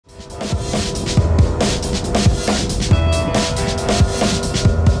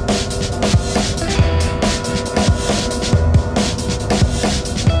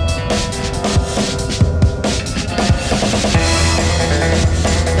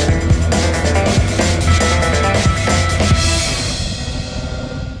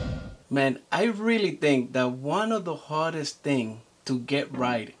Man, I really think that one of the hardest things to get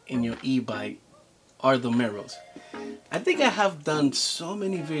right in your e-bike are the mirrors. I think I have done so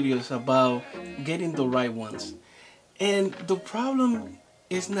many videos about getting the right ones. And the problem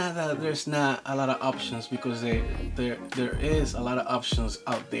is not that there's not a lot of options, because there is a lot of options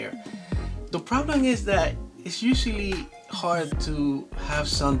out there. The problem is that it's usually hard to have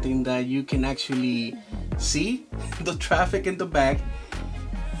something that you can actually see the traffic in the back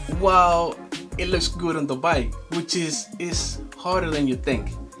while it looks good on the bike, which is harder than you think.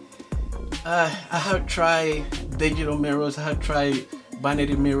 I have tried digital mirrors, I have tried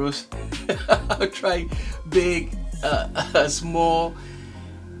vanity mirrors, I have tried big, small,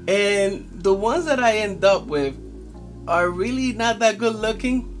 and the ones that I end up with are really not that good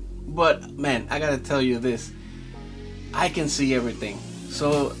looking. But man, I gotta tell you this, I can see everything.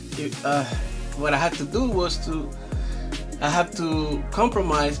 So what I had to do was I have to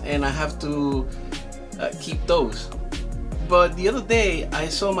compromise, and I have to keep those. But the other day I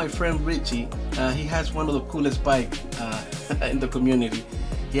saw my friend Richie. He has one of the coolest bikes in the community.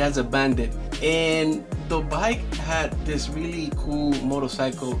 He has a Bandit, and the bike had this really cool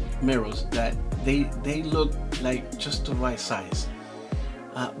motorcycle mirrors that they look like just the right size.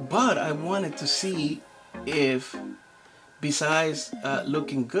 But I wanted to see if, besides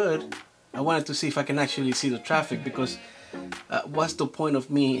looking good, I wanted to see if I can actually see the traffic, because what's the point of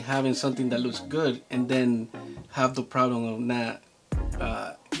me having something that looks good and then have the problem of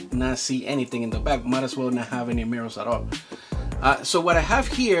not see anything in the back? Might as well not have any mirrors at all. So what I have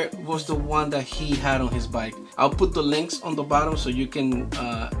here was the one that he had on his bike. I'll put the links on the bottom so you can,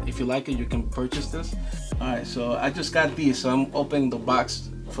 if you like it, you can purchase this. Alright, so I just got these, so I'm opening the box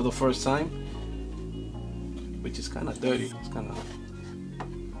for the first time, which is kind of dirty. It's kind of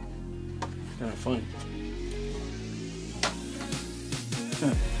fun.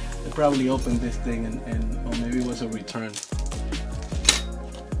 I probably opened this thing or maybe it was a return.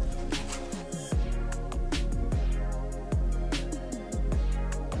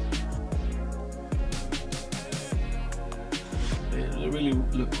 They really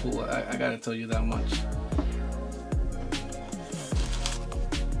look cool. I gotta tell you that much.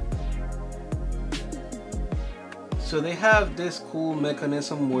 So they have this cool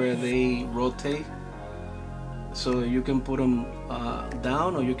mechanism where they rotate, so you can put them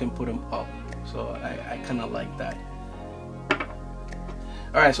down or you can put them up. So I kind of like that.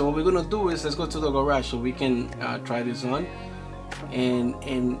 Alright, so what we're gonna do is let's go to the garage so we can try this on,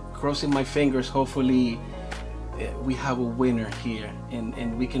 and crossing my fingers, hopefully we have a winner here,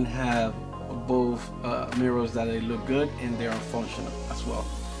 and we can have both mirrors that they look good and they are functional as well.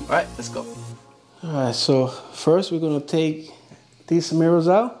 Alright, let's go. Alright, so first we're gonna take these mirrors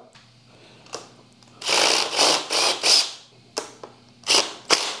out.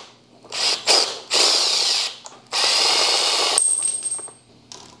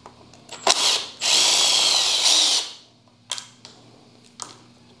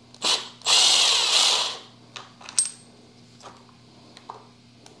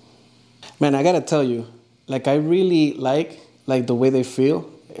 Man, I gotta tell you, like, I really like the way they feel.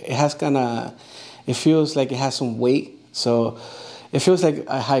 It has it feels like it has some weight, so it feels like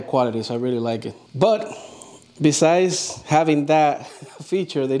a high quality, so I really like it. But besides having that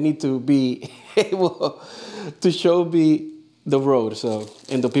feature, they need to be able to show me the road, so,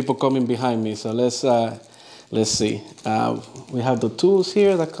 and the people coming behind me. So let's see. We have the tools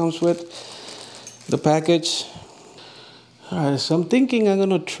here that comes with the package. All right, so I'm thinking I'm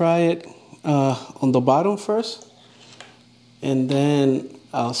gonna try it on the bottom first, and then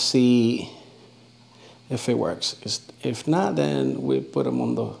I'll see if it works. If not, then we put them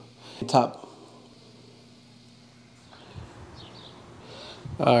on the top.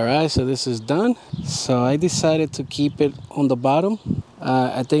 All right, so this is done. So I decided to keep it on the bottom.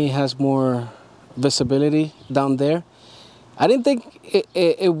 I think it has more visibility down there. I didn't think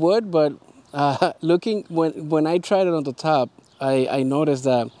it would, but looking, when I tried it on the top, I noticed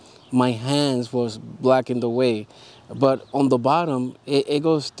that my hands was blocking the way. But on the bottom, it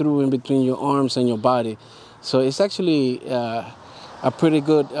goes through in between your arms and your body. So it's actually a pretty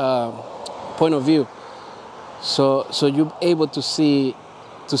good point of view. So you're able to see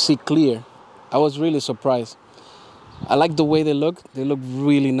clear. I was really surprised. I like the way they look. They look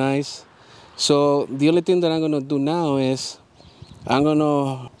really nice. So the only thing that I'm gonna do now is I'm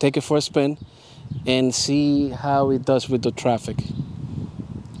gonna take it for a spin and see how it does with the traffic.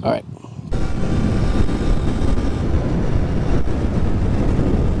 All right.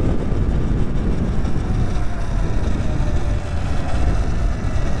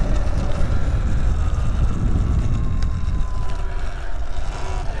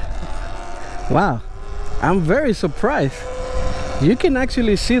 Wow, I'm very surprised. You can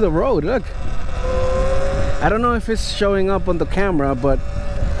actually see the road, look. I don't know if it's showing up on the camera, but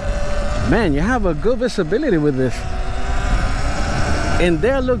man, you have a good visibility with this. And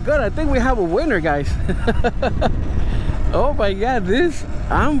they look good. I think we have a winner, guys. Oh my God,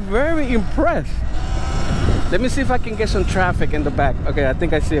 I'm very impressed. Let me see if I can get some traffic in the back. Okay, I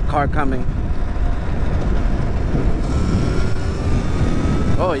think I see a car coming.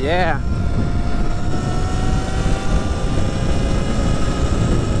 Oh yeah.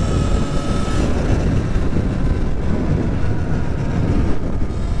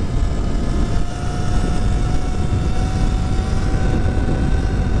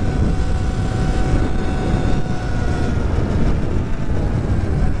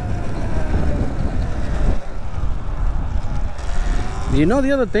 You know,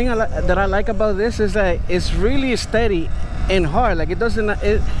 the other thing that I like about this is that it's really steady and hard. Like it's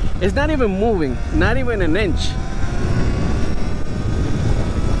not even moving, not even an inch.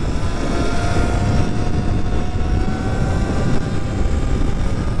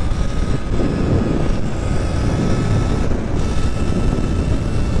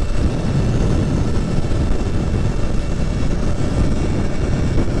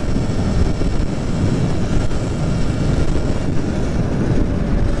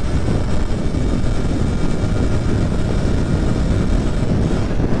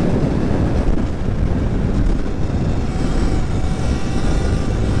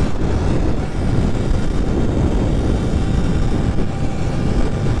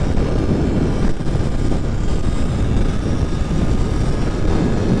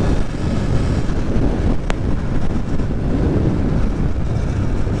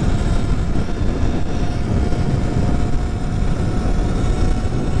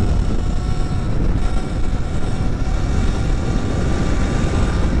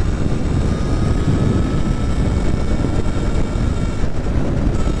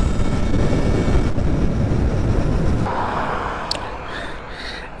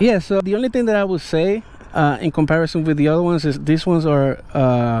 Yeah, so the only thing that I would say in comparison with the other ones is these ones are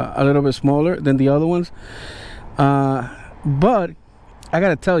a little bit smaller than the other ones. But I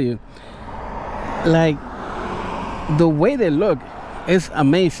gotta tell you, like, the way they look is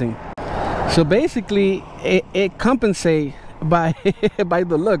amazing. So basically it compensates by by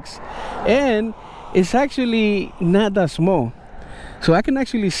the looks, and it's actually not that small, so I can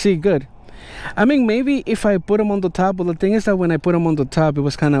actually see good. I mean, maybe if I put them on the top, but the thing is that when I put them on the top, it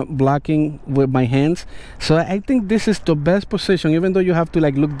was kind of blocking with my hands. So I think this is the best position, even though you have to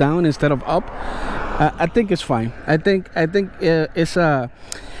like look down instead of up. I think it's fine. I think it's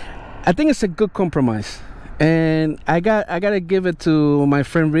a good compromise, and I gotta give it to my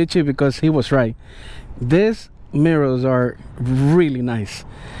friend Richie because he was right. These mirrors are really nice,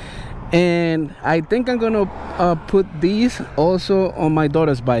 and I think I'm gonna put these also on my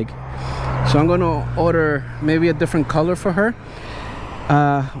daughter's bike. So I'm gonna order maybe a different color for her,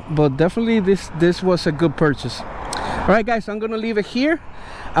 but definitely this was a good purchase. All right guys, I'm gonna leave it here.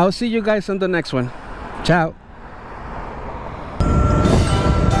 I'll see you guys on the next one. Ciao.